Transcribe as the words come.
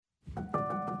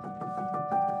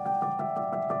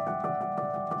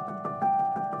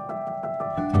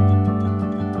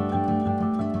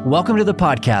Welcome to the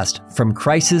podcast, From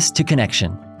Crisis to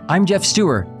Connection. I'm Jeff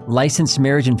Stewart, licensed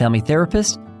marriage and family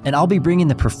therapist, and I'll be bringing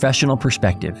the professional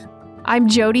perspective. I'm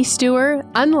Jody Stewart,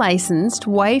 unlicensed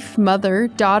wife, mother,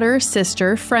 daughter,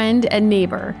 sister, friend, and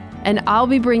neighbor, and I'll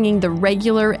be bringing the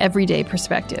regular, everyday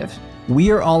perspective. We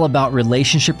are all about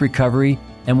relationship recovery,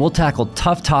 and we'll tackle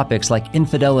tough topics like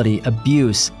infidelity,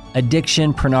 abuse,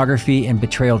 addiction, pornography, and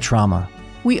betrayal trauma.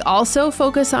 We also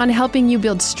focus on helping you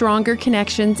build stronger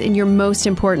connections in your most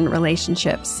important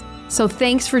relationships. So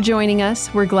thanks for joining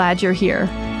us. We're glad you're here.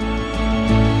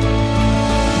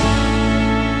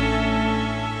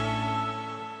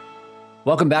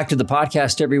 Welcome back to the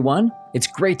podcast, everyone. It's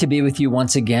great to be with you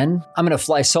once again. I'm going to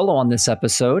fly solo on this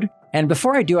episode. And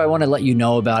before I do, I want to let you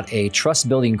know about a trust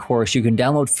building course you can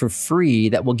download for free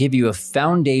that will give you a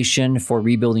foundation for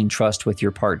rebuilding trust with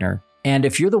your partner. And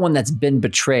if you're the one that's been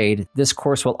betrayed, this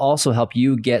course will also help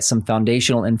you get some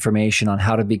foundational information on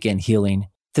how to begin healing.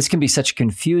 This can be such a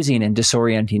confusing and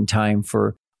disorienting time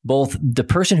for both the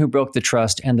person who broke the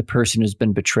trust and the person who's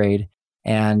been betrayed.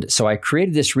 And so I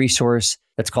created this resource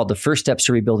that's called the First Steps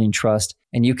to Rebuilding Trust,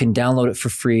 and you can download it for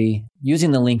free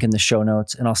using the link in the show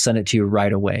notes, and I'll send it to you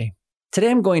right away.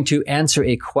 Today, I'm going to answer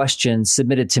a question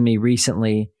submitted to me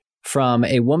recently from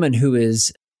a woman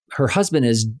her husband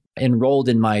is enrolled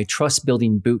in my Trust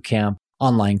Building Bootcamp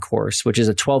online course, which is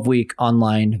a 12-week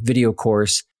online video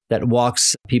course that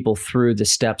walks people through the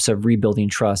steps of rebuilding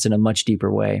trust in a much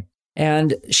deeper way.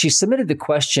 And she submitted the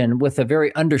question with a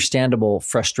very understandable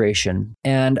frustration.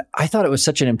 And I thought it was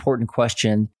such an important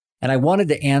question, and I wanted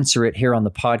to answer it here on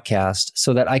the podcast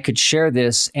so that I could share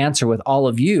this answer with all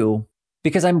of you,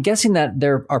 because I'm guessing that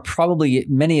there are probably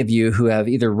many of you who have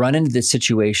either run into this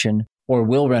situation or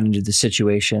will run into the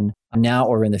situation now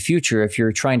or in the future if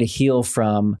you're trying to heal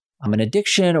from an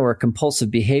addiction or a compulsive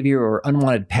behavior or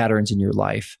unwanted patterns in your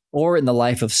life or in the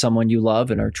life of someone you love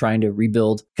and are trying to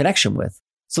rebuild connection with.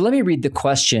 So let me read the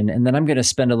question, and then I'm going to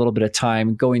spend a little bit of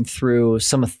time going through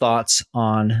some thoughts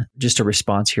on just a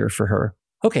response here for her.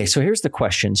 Okay, so here's the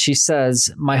question. She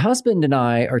says, my husband and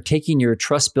I are taking your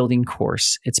trust building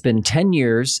course. It's been 10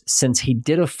 years since he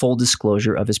did a full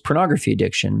disclosure of his pornography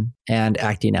addiction and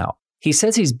acting out. He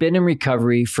says he's been in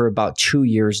recovery for about 2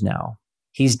 years now.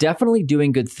 He's definitely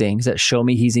doing good things that show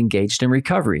me he's engaged in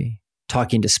recovery,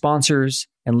 talking to sponsors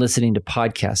and listening to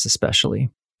podcasts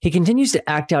especially. He continues to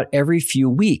act out every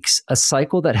few weeks, a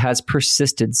cycle that has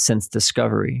persisted since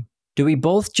discovery. Do we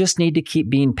both just need to keep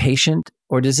being patient,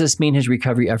 or does this mean his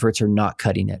recovery efforts are not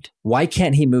cutting it? Why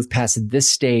can't he move past this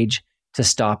stage to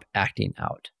stop acting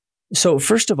out? So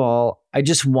first of all, I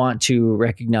just want to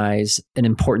recognize an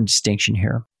important distinction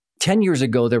here. 10 years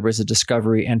ago, there was a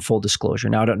discovery and full disclosure.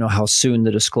 Now, I don't know how soon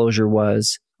the disclosure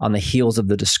was on the heels of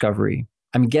the discovery.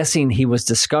 I'm guessing he was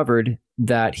discovered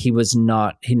that he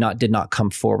did not come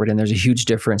forward. And there's a huge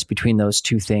difference between those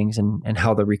two things and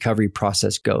how the recovery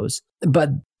process goes.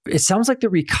 But it sounds like the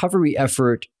recovery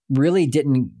effort really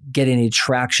didn't get any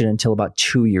traction until about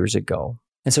 2 years ago.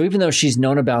 And so even though she's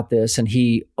known about this and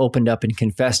he opened up and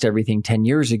confessed everything 10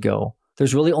 years ago,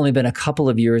 there's really only been a couple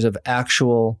of years of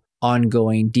actual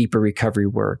ongoing, deeper recovery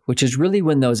work, which is really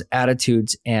when those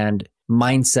attitudes and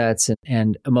mindsets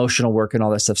and emotional work and all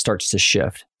that stuff starts to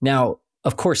shift. Now,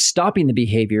 of course, stopping the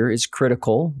behavior is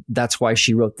critical. That's why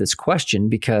she wrote this question,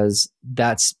 because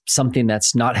that's something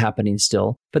that's not happening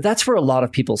still. But that's where a lot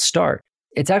of people start.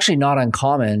 It's actually not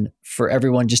uncommon for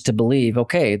everyone just to believe,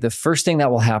 okay, the first thing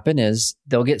that will happen is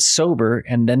they'll get sober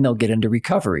and then they'll get into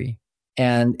recovery.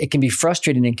 And it can be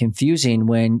frustrating and confusing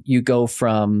when you go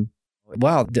from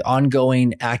wow, the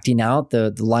ongoing acting out,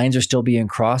 the lines are still being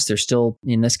crossed. There's still,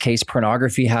 in this case,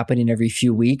 pornography happening every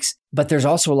few weeks. But there's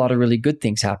also a lot of really good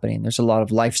things happening. There's a lot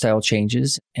of lifestyle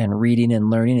changes and reading and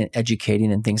learning and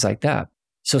educating and things like that.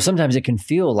 So sometimes it can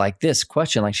feel like this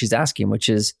question, like she's asking, which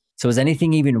is, so is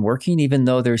anything even working, even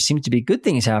though there seems to be good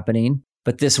things happening?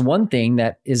 But this one thing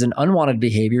that is an unwanted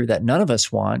behavior that none of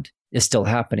us want is still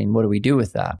happening. What do we do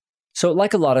with that? So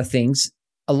like a lot of things,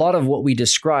 a lot of what we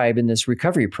describe in this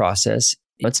recovery process,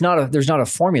 there's not a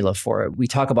formula for it. We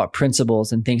talk about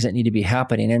principles and things that need to be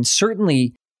happening. And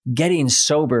certainly getting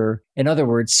sober, in other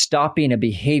words, stopping a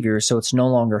behavior so it's no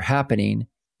longer happening,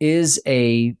 it's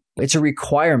a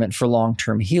requirement for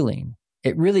long-term healing.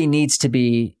 It really needs to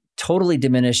be totally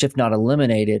diminished, if not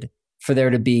eliminated, for there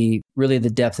to be really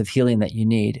the depth of healing that you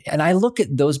need. And I look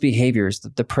at those behaviors,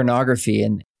 the pornography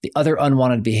and the other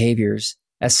unwanted behaviors,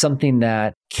 as something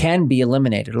that can be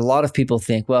eliminated. A lot of people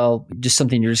think, well, just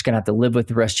something you're just going to have to live with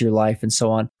the rest of your life and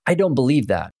so on. I don't believe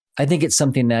that. I think it's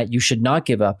something that you should not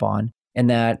give up on,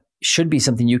 and that should be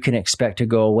something you can expect to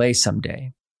go away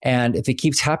someday. And if it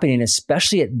keeps happening,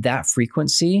 especially at that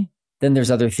frequency, then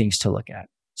there's other things to look at.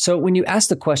 So when you ask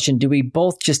the question, do we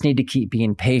both just need to keep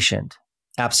being patient?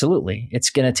 Absolutely. It's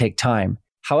going to take time.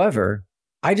 However,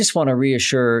 I just want to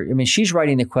reassure, she's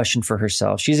writing the question for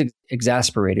herself. She's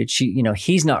exasperated.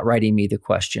 He's not writing me the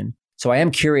question. So I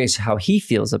am curious how he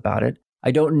feels about it. I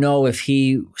don't know if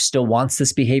he still wants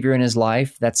this behavior in his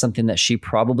life. That's something that she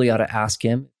probably ought to ask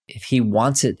him. If he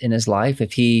wants it in his life,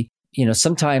 if he,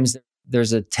 sometimes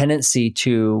there's a tendency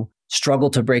to struggle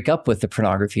to break up with the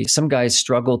pornography. Some guys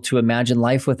struggle to imagine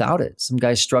life without it. Some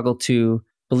guys struggle to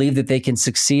believe that they can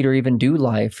succeed or even do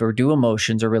life or do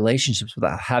emotions or relationships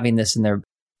without having this in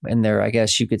their, I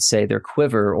guess you could say, their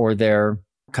quiver or their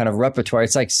kind of repertoire.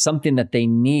 It's like something that they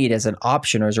need as an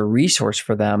option or as a resource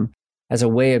for them as a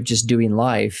way of just doing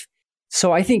life.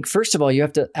 So I think, first of all, you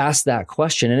have to ask that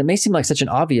question. And it may seem like such an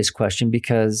obvious question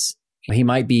because he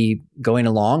might be going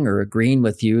along or agreeing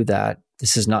with you that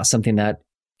this is not something that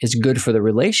is good for the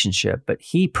relationship, but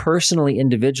he personally,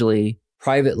 individually,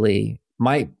 privately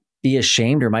might be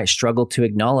ashamed or might struggle to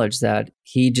acknowledge that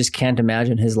he just can't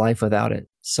imagine his life without it.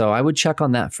 So I would check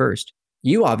on that first.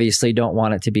 You obviously don't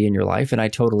want it to be in your life, and I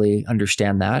totally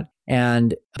understand that.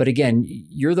 But again,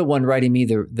 you're the one writing me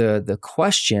the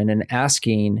question and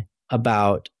asking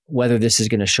about whether this is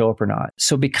going to show up or not.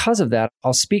 So because of that,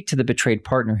 I'll speak to the betrayed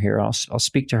partner here. I'll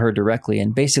speak to her directly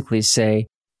and basically say,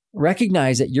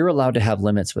 recognize that you're allowed to have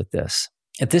limits with this.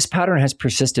 If this pattern has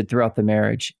persisted throughout the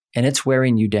marriage and it's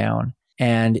wearing you down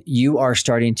and you are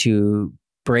starting to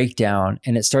break down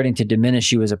and it's starting to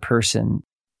diminish you as a person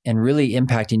and really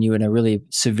impacting you in a really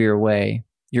severe way,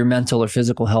 your mental or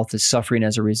physical health is suffering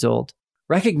as a result.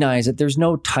 Recognize that there's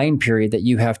no time period that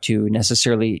you have to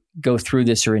necessarily go through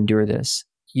this or endure this.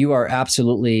 You are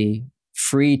absolutely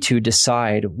free to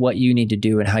decide what you need to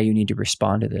do and how you need to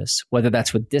respond to this, whether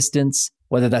that's with distance,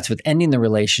 whether that's with ending the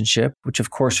relationship, which of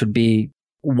course would be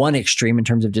one extreme in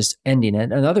terms of just ending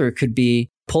it. Another could be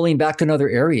pulling back in other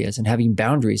areas and having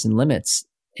boundaries and limits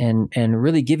and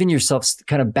really giving yourself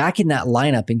kind of back in that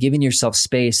lineup and giving yourself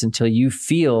space until you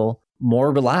feel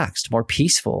more relaxed, more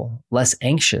peaceful, less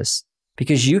anxious,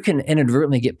 because you can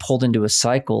inadvertently get pulled into a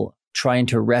cycle trying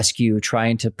to rescue,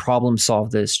 trying to problem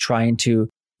solve this, trying to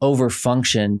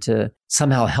overfunction to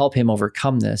somehow help him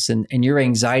overcome this. And your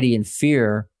anxiety and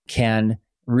fear can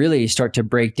really start to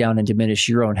break down and diminish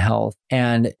your own health.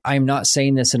 And I'm not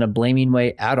saying this in a blaming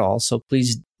way at all. So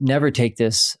please never take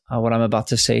this, what I'm about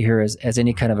to say here, as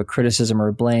any kind of a criticism or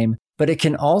a blame. But it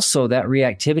can also, that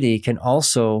reactivity can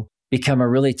also become a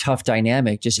really tough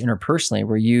dynamic just interpersonally,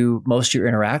 where most of your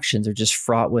interactions are just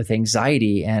fraught with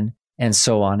anxiety and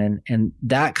so on. And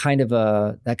that kind of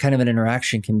an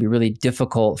interaction can be really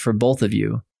difficult for both of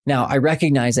you. Now, I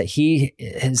recognize that he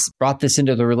has brought this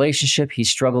into the relationship. He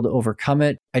struggled to overcome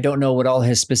it. I don't know what all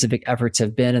his specific efforts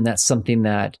have been. And that's something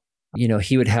that,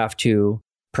 he would have to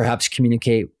perhaps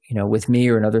communicate, with me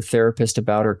or another therapist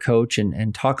about, or coach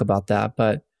and talk about that.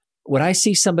 But when I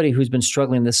see somebody who's been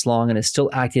struggling this long and is still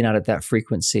acting out at that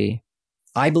frequency,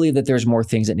 I believe that there's more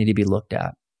things that need to be looked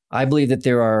at. I believe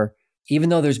that even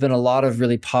though there's been a lot of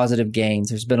really positive gains,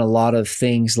 there's been a lot of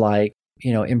things like,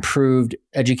 improved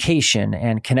education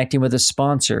and connecting with a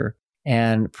sponsor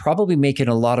and probably making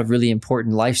a lot of really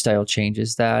important lifestyle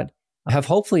changes that have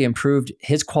hopefully improved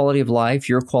his quality of life,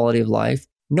 your quality of life.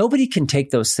 Nobody can take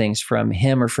those things from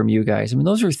him or from you guys.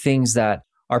 Those are things that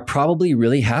are probably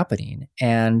really happening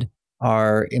and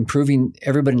are improving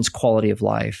everybody's quality of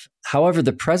life. However,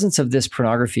 the presence of this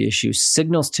pornography issue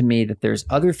signals to me that there's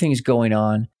other things going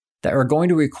on that are going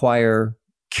to require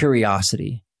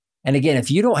curiosity. And again, if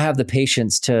you don't have the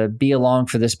patience to be along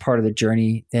for this part of the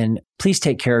journey, then please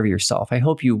take care of yourself. I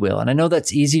hope you will. And I know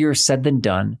that's easier said than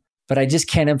done, but I just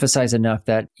can't emphasize enough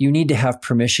that you need to have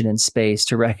permission and space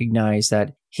to recognize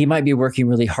that he might be working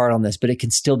really hard on this, but it can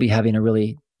still be having a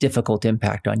really difficult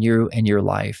impact on you and your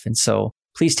life. And so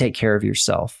please take care of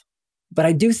yourself. But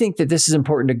I do think that this is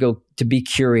important to be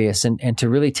curious and to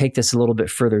really take this a little bit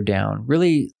further down,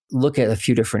 really look at a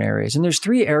few different areas. And there's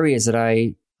 3 areas that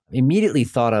I immediately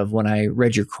thought of when I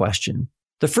read your question.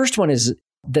 The first one is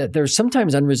that there's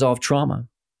sometimes unresolved trauma.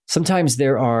 Sometimes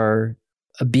there are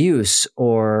abuse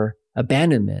or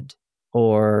abandonment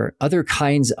or other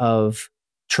kinds of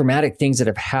traumatic things that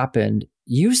have happened,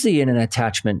 usually in an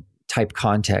attachment type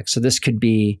context. So this could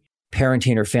be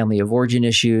parenting or family of origin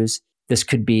issues. This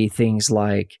could be things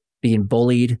like being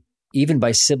bullied, even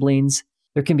by siblings.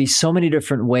 There can be so many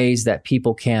different ways that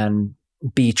people can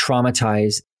be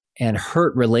traumatized and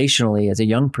hurt relationally as a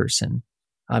young person.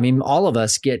 All of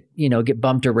us get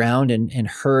bumped around and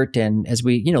hurt. And as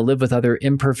we, live with other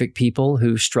imperfect people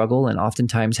who struggle and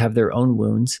oftentimes have their own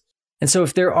wounds. And so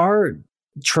if there are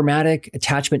traumatic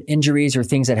attachment injuries or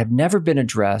things that have never been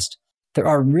addressed, there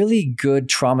are really good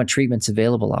trauma treatments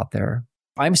available out there.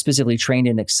 I'm specifically trained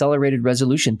in accelerated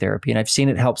resolution therapy, and I've seen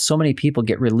it help so many people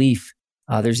get relief.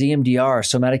 There's EMDR,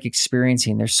 somatic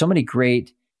experiencing. There's so many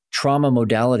great trauma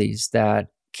modalities that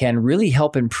can really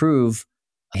help improve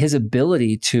his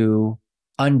ability to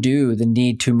undo the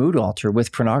need to mood alter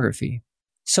with pornography.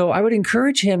 So I would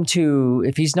encourage him to,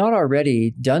 if he's not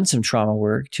already done some trauma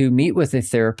work, to meet with a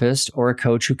therapist or a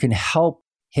coach who can help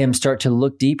him start to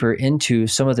look deeper into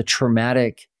some of the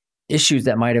traumatic issues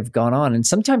that might have gone on. And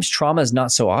sometimes trauma is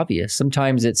not so obvious.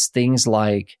 Sometimes it's things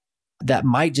like that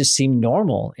might just seem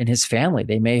normal in his family.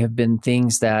 They may have been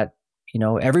things that,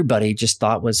 everybody just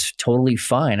thought was totally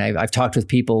fine. I've talked with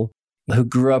people who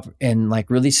grew up in like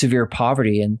really severe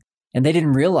poverty and they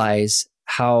didn't realize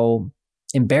how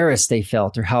embarrassed they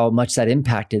felt or how much that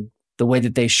impacted the way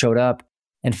that they showed up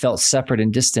and felt separate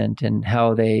and distant, and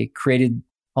how they created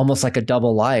almost like a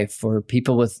double life for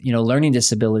people with, learning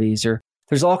disabilities. Or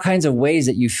there's all kinds of ways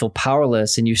that you feel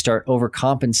powerless and you start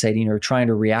overcompensating or trying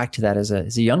to react to that as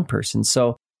a young person.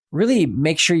 So really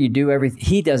make sure you do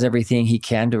he does everything he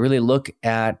can to really look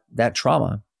at that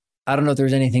trauma. I don't know if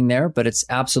there's anything there, but it's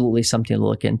absolutely something to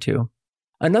look into.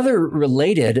 Another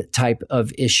related type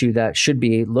of issue that should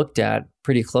be looked at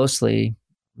pretty closely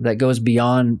that goes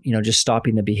beyond, just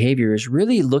stopping the behavior is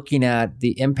really looking at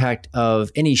the impact of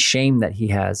any shame that he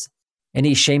has,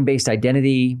 any shame-based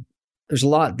identity. There's a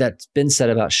lot that's been said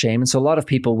about shame. And so a lot of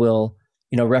people will,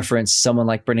 reference someone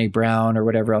like Brené Brown or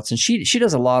whatever else. And she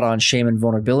does a lot on shame and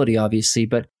vulnerability, obviously,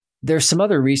 but there's some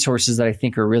other resources that I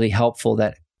think are really helpful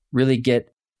that really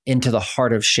get into the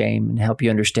heart of shame and help you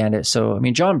understand it. So,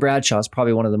 John Bradshaw is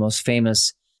probably one of the most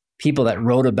famous people that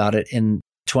wrote about it in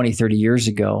 20, 30 years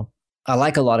ago. I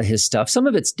like a lot of his stuff. Some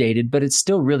of it's dated, but it's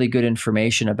still really good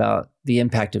information about the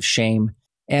impact of shame.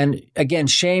 And again,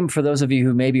 shame, for those of you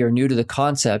who maybe are new to the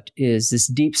concept, is this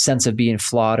deep sense of being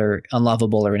flawed or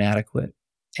unlovable or inadequate.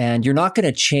 And you're not going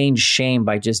to change shame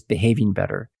by just behaving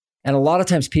better. And a lot of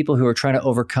times people who are trying to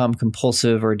overcome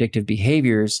compulsive or addictive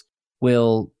behaviors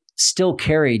will still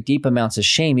carry deep amounts of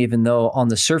shame, even though on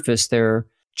the surface they're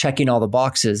checking all the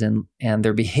boxes and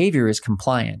their behavior is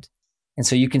compliant. And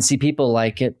so you can see people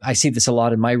like it. I see this a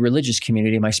lot in my religious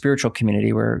community, my spiritual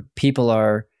community, where people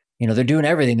are, they're doing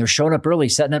everything. They're showing up early,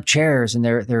 setting up chairs, and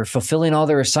they're fulfilling all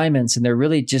their assignments, and they're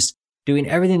really just doing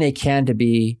everything they can to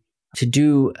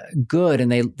do good.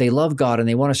 And they love God and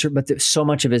they want to serve, but so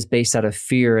much of it is based out of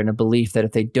fear and a belief that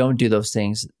if they don't do those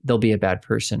things, they'll be a bad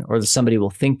person, or that somebody will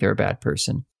think they're a bad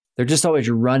person. They're just always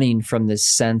running from this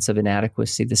sense of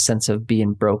inadequacy, this sense of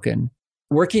being broken.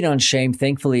 Working on shame,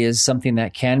 thankfully, is something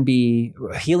that can be,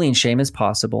 healing shame is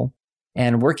possible.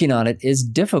 And working on it is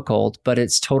difficult, but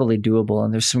it's totally doable.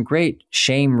 And there's some great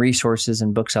shame resources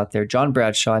and books out there. John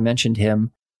Bradshaw, I mentioned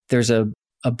him. There's a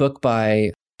book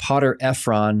by Potter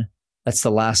Efron. That's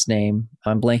the last name.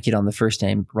 I'm blanking on the first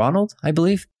name. Ronald, I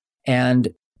believe.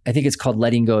 And I think it's called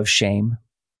Letting Go of Shame.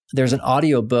 There's an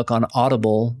audio book on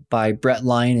Audible by Brett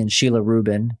Line and Sheila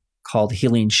Rubin called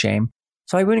Healing Shame.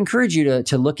 So I would encourage you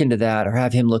to look into that, or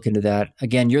have him look into that.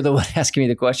 Again, you're the one asking me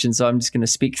the question, so I'm just going to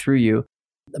speak through you.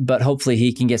 But hopefully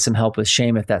he can get some help with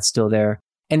shame if that's still there.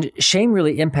 And shame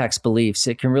really impacts beliefs.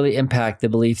 It can really impact the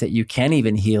belief that you can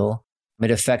even heal.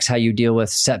 It affects how you deal with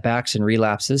setbacks and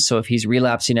relapses. So if he's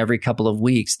relapsing every couple of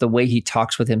weeks, the way he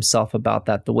talks with himself about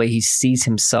that, the way he sees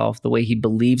himself, the way he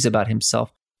believes about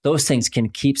himself, those things can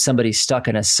keep somebody stuck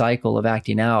in a cycle of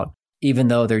acting out, even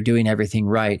though they're doing everything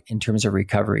right in terms of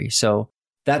recovery. So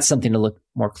that's something to look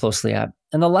more closely at.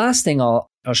 And the last thing I'll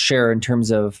share in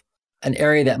terms of an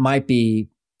area that might be,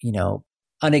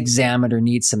 unexamined or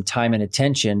needs some time and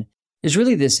attention is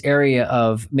really this area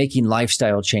of making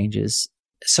lifestyle changes.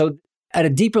 So at a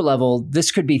deeper level,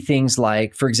 this could be things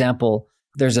like, for example,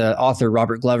 there's an author,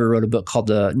 Robert Glover, wrote a book called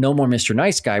No More Mr.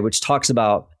 Nice Guy, which talks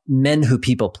about men who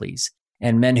people please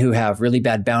and men who have really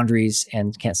bad boundaries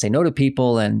and can't say no to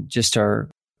people and just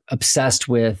are obsessed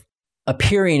with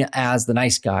appearing as the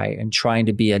nice guy and trying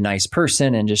to be a nice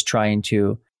person and just trying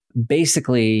to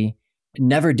basically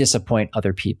never disappoint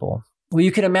other people. Well,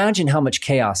 you can imagine how much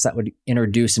chaos that would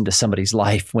introduce into somebody's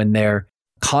life when they're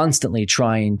constantly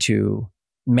trying to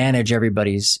manage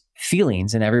everybody's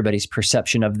feelings and everybody's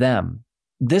perception of them.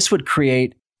 This would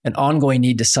create an ongoing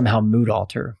need to somehow mood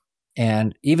alter.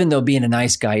 And even though being a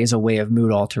nice guy is a way of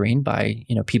mood altering by,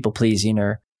 people pleasing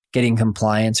or getting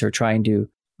compliance or trying to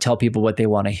tell people what they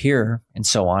want to hear and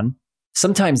so on,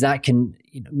 sometimes that can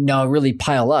now really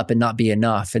pile up and not be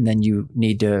enough. And then you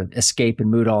need to escape and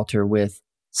mood alter with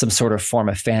some sort of form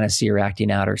of fantasy or acting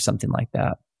out or something like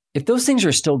that. If those things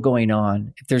are still going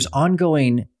on, if there's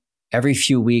ongoing every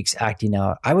few weeks acting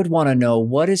out, I would want to know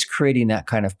what is creating that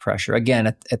kind of pressure. Again,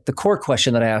 at the core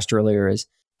question that I asked earlier is,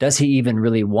 does he even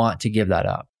really want to give that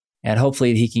up? And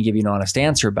hopefully he can give you an honest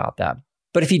answer about that.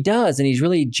 But if he does, and he's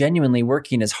really genuinely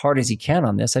working as hard as he can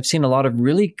on this, I've seen a lot of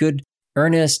really good,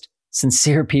 earnest,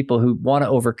 sincere people who want to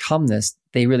overcome this.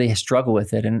 They really struggle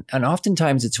with it. And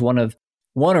oftentimes it's one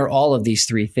or all of these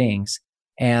three things.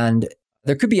 And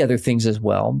there could be other things as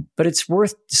well, but it's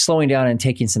worth slowing down and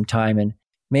taking some time and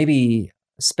maybe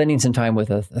spending some time with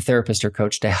a therapist or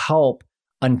coach to help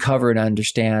uncover and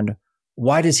understand,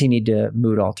 why does he need to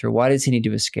mood alter? Why does he need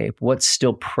to escape? What's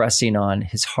still pressing on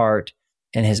his heart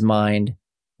and his mind?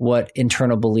 What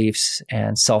internal beliefs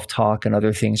and self-talk and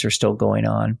other things are still going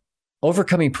on?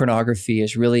 Overcoming pornography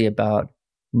is really about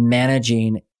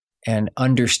managing and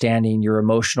understanding your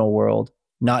emotional world,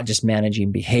 not just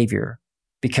managing behavior,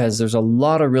 because there's a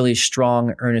lot of really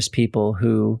strong, earnest people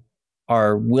who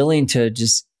are willing to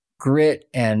just grit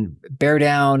and bear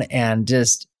down and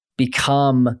just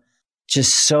become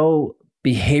just so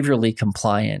behaviorally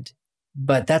compliant.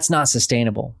 But that's not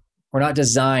sustainable. We're not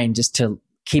designed just to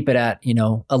keep it at,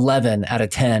 11 out of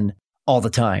 10 all the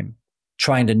time,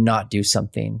 trying to not do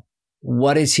something.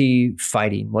 What is he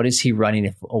fighting? What is he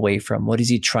running away from? What is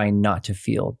he trying not to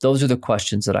feel? Those are the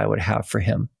questions that I would have for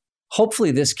him. Hopefully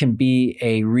this can be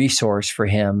a resource for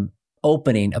him,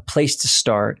 opening a place to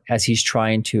start as he's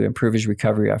trying to improve his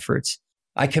recovery efforts.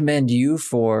 I commend you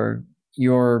for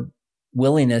your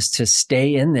willingness to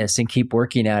stay in this and keep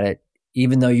working at it,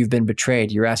 even though you've been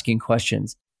betrayed. You're asking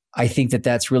questions. I think that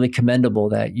that's really commendable,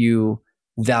 that you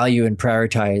value and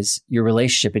prioritize your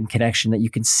relationship and connection, that you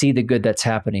can see the good that's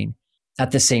happening.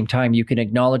 At the same time, you can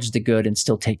acknowledge the good and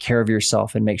still take care of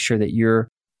yourself and make sure that you're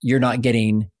not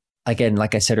getting, again,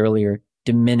 like I said earlier,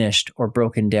 diminished or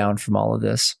broken down from all of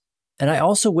this. And I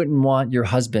also wouldn't want your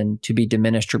husband to be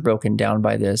diminished or broken down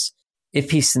by this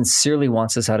if he sincerely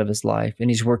wants this out of his life and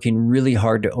he's working really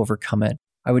hard to overcome it.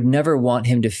 I would never want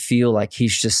him to feel like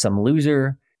he's just some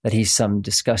loser, that he's some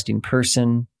disgusting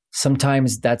person.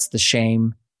 Sometimes that's the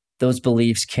shame. Those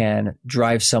beliefs can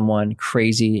drive someone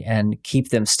crazy and keep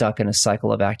them stuck in a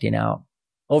cycle of acting out.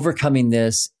 Overcoming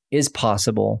this is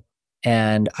possible,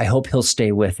 and I hope he'll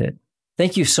stay with it.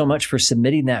 Thank you so much for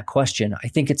submitting that question. I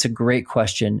think it's a great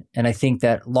question, and I think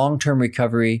that long-term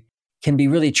recovery can be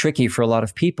really tricky for a lot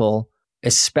of people,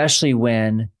 especially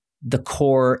when the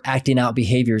core acting out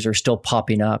behaviors are still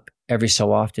popping up every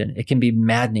so often. It can be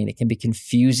maddening. It can be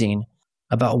confusing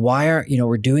about why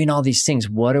we're doing all these things.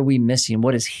 What are we missing?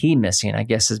 What is he missing? I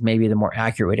guess is maybe the more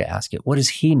accurate way to ask it. What is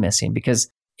he missing? Because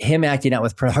him acting out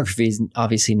with pornography is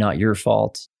obviously not your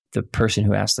fault, the person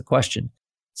who asked the question.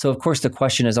 So of course the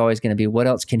question is always going to be, what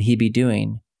else can he be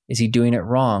doing? Is he doing it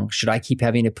wrong? Should I keep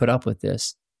having to put up with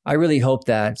this? I really hope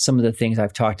that some of the things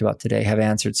I've talked about today have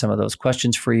answered some of those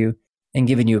questions for you and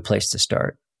given you a place to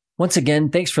start. Once again,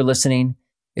 thanks for listening.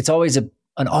 It's always an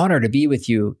honor to be with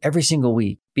you every single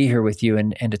week, be here with you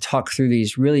and to talk through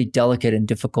these really delicate and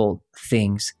difficult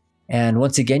things. And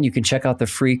once again, you can check out the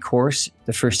free course,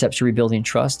 The First Steps to Rebuilding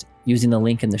Trust, using the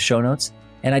link in the show notes.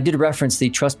 And I did reference the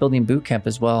Trust Building Bootcamp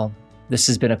as well. This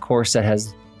has been a course that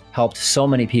has helped so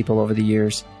many people over the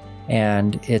years.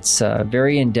 And it's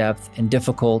very in-depth and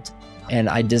difficult. And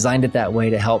I designed it that way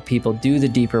to help people do the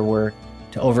deeper work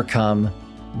to overcome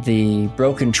the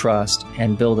broken trust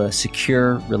and build a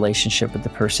secure relationship with the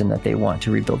person that they want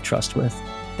to rebuild trust with.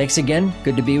 Thanks again.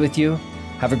 Good to be with you.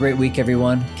 Have a great week,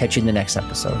 everyone. Catch you in the next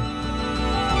episode.